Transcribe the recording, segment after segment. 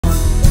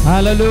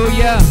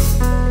Hallelujah.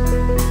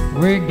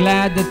 We're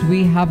glad that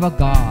we have a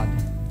God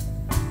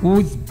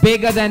who's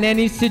bigger than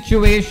any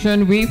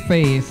situation we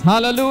face.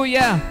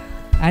 Hallelujah.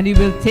 And He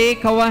will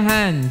take our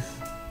hands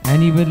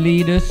and He will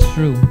lead us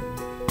through.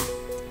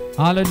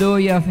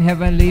 Hallelujah,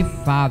 Heavenly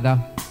Father.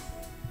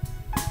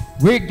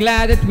 We're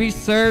glad that we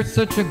serve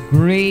such a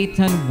great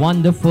and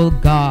wonderful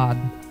God.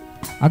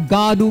 A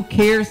God who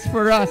cares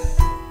for us.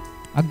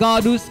 A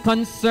God who's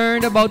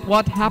concerned about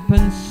what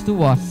happens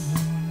to us.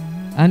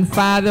 And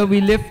Father, we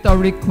lift our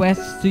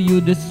requests to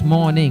you this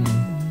morning.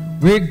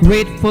 We're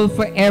grateful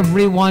for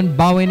everyone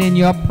bowing in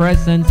your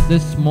presence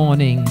this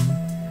morning.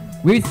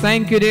 We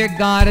thank you, dear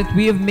God, that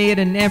we have made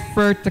an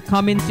effort to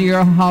come into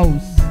your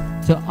house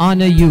to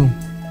honor you.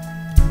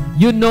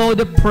 You know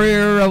the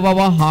prayer of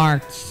our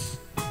hearts.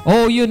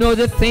 Oh, you know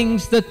the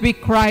things that we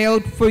cry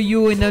out for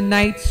you in the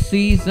night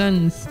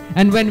seasons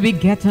and when we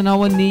get on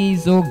our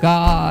knees, oh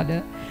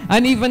God.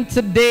 And even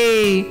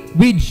today,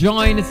 we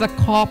join as a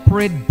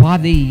corporate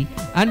body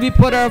and we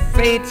put our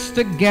faiths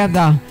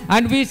together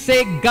and we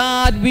say,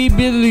 God, we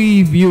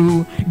believe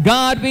you.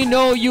 God, we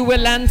know you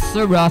will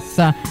answer us.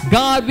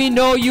 God, we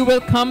know you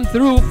will come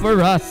through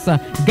for us.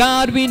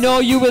 God, we know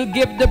you will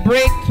give the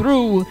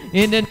breakthrough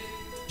in the name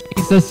of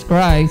Jesus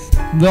Christ.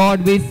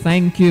 Lord, we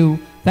thank you.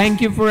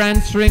 Thank you for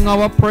answering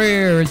our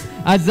prayers.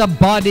 As a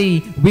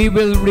body, we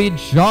will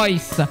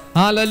rejoice.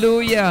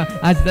 Hallelujah.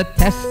 As the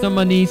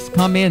testimonies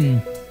come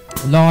in.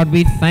 Lord,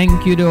 we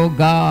thank you, oh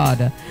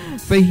God,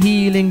 for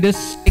healing the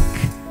sick.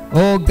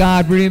 Oh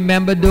God, we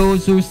remember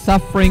those who are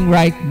suffering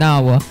right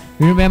now.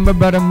 We remember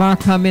Brother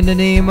Markham in the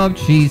name of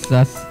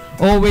Jesus.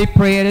 Oh, we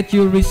pray that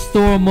you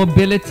restore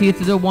mobility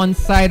to the one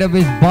side of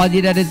his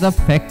body that is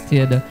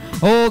affected.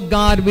 Oh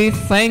God, we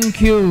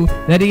thank you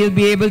that he'll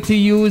be able to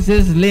use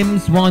his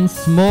limbs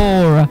once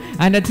more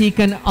and that he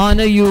can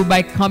honor you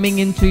by coming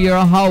into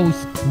your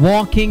house,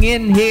 walking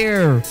in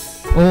here,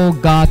 oh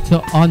God,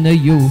 to honor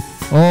you.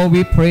 Oh,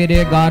 we pray,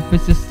 dear God, for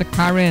Sister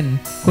Karen.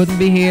 Couldn't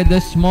be here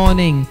this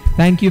morning.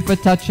 Thank you for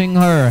touching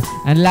her.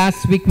 And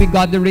last week we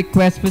got the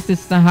request for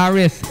Sister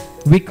Harris.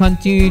 We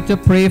continue to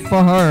pray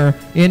for her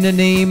in the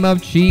name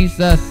of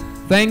Jesus.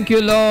 Thank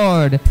you,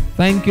 Lord.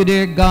 Thank you,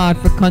 dear God,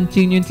 for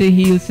continuing to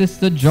heal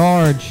Sister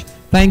George.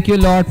 Thank you,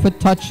 Lord, for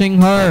touching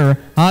her.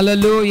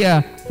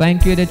 Hallelujah.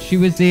 Thank you that she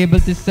was able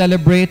to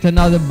celebrate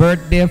another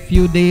birthday a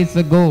few days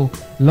ago.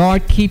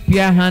 Lord, keep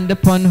your hand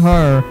upon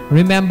her.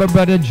 Remember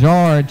Brother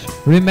George.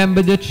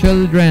 Remember the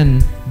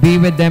children. Be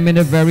with them in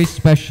a very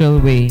special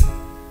way.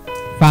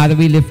 Father,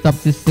 we lift up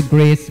Sister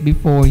Grace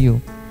before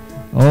you.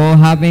 Oh,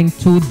 having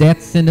 2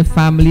 deaths in the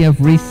family of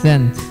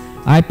recent,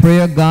 I pray,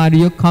 oh God,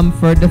 you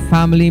comfort the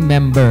family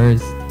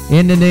members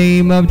in the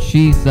name of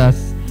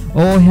Jesus.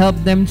 Oh, help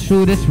them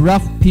through this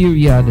rough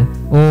period.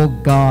 Oh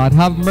God,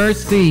 have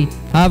mercy.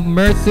 Have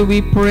mercy,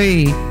 we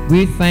pray.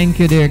 We thank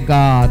you, dear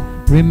God.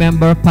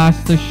 Remember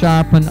Pastor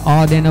Sharp and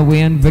Auden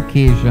away on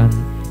vacation.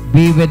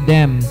 Be with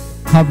them.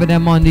 Cover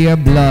them under your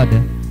blood.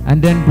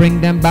 And then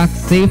bring them back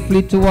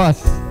safely to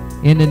us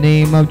in the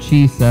name of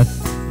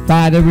Jesus.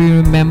 Father, we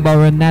remember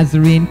our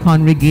Nazarene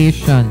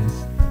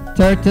congregations.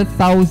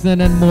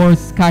 30,000 and more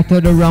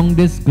scattered around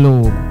this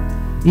globe.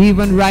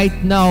 Even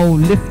right now,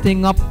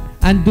 lifting up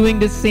and doing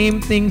the same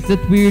things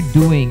that we're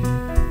doing.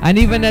 And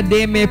even that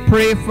they may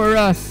pray for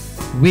us,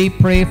 we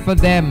pray for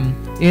them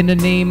in the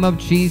name of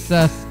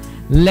Jesus.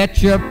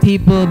 Let your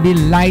people be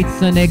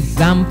lights and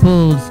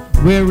examples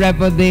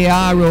wherever they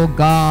are, oh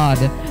God,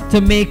 to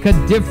make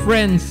a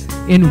difference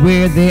in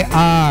where they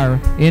are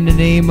in the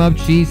name of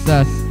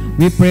Jesus.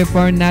 We pray for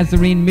our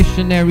Nazarene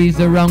missionaries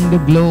around the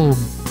globe,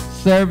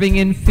 serving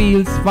in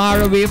fields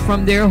far away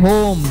from their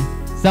home.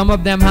 Some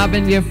of them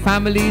having their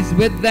families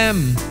with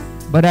them.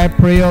 But I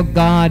pray, oh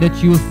God,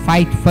 that you'll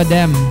fight for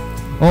them.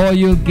 Oh,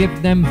 you'll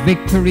give them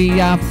victory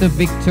after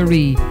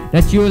victory.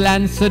 That you'll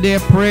answer their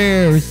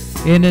prayers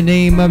in the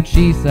name of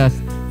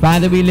Jesus.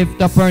 Father, we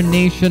lift up our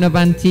nation of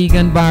Antigua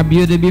and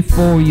Barbuda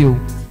before you.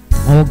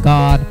 Oh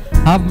God,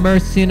 have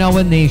mercy in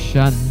our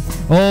nation.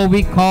 Oh,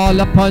 we call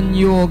upon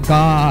you, oh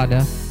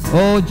God.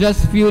 Oh,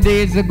 just a few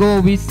days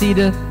ago, we see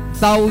the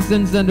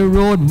thousands on the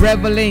road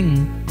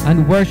reveling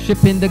and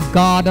worshiping the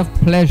God of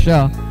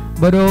pleasure.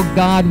 But oh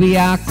God, we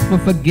ask for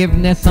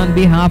forgiveness on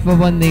behalf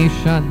of our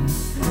nation.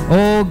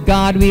 Oh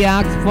God, we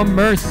ask for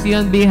mercy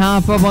on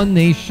behalf of our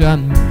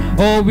nation.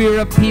 Oh,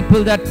 we're a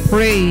people that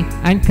pray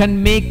and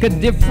can make a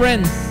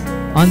difference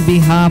on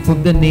behalf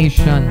of the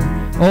nation.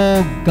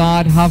 Oh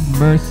God, have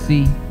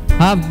mercy.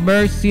 Have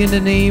mercy in the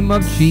name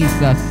of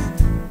Jesus.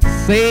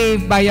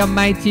 Save by your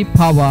mighty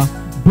power.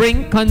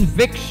 Bring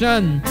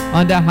conviction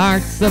on the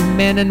hearts of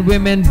men and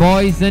women,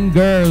 boys and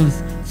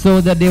girls, so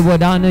that they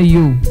would honor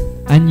you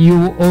and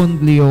you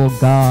only, oh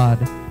God.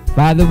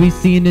 Father, we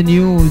see in the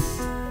news,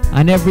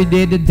 and every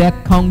day the death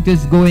count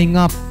is going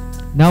up.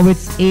 Now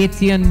it's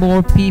 80 and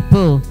more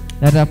people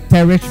that have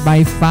perished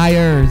by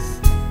fires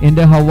in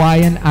the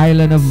Hawaiian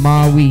island of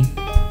Maui.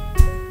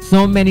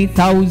 So many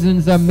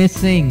thousands are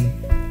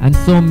missing, and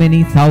so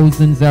many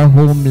thousands are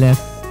homeless.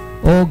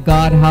 Oh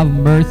God, have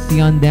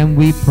mercy on them,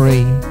 we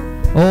pray.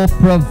 Oh,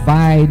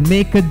 provide,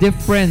 make a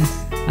difference,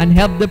 and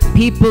help the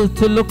people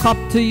to look up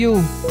to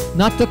you,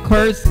 not to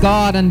curse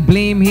God and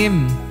blame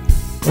Him,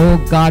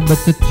 oh God, but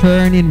to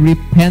turn in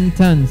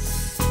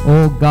repentance,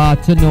 oh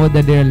God, to know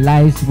that their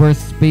lives were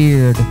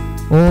spared.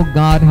 Oh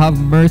God, have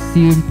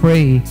mercy and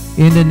pray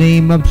in the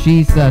name of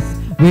Jesus.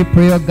 We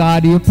pray, oh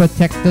God, you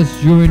protect us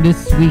during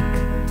this week.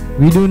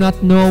 We do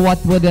not know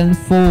what would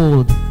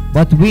unfold,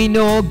 but we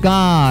know,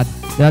 God,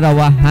 that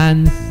our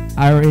hands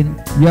are in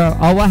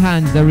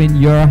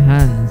your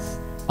hands.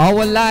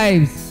 Our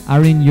lives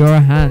are in your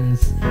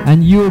hands.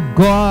 And you,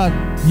 God,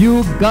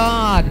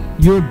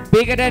 you're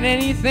bigger than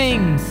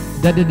anything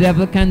that the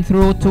devil can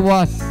throw to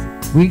us.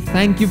 We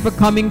thank you for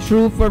coming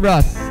through for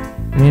us.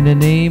 In the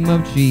name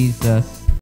of Jesus.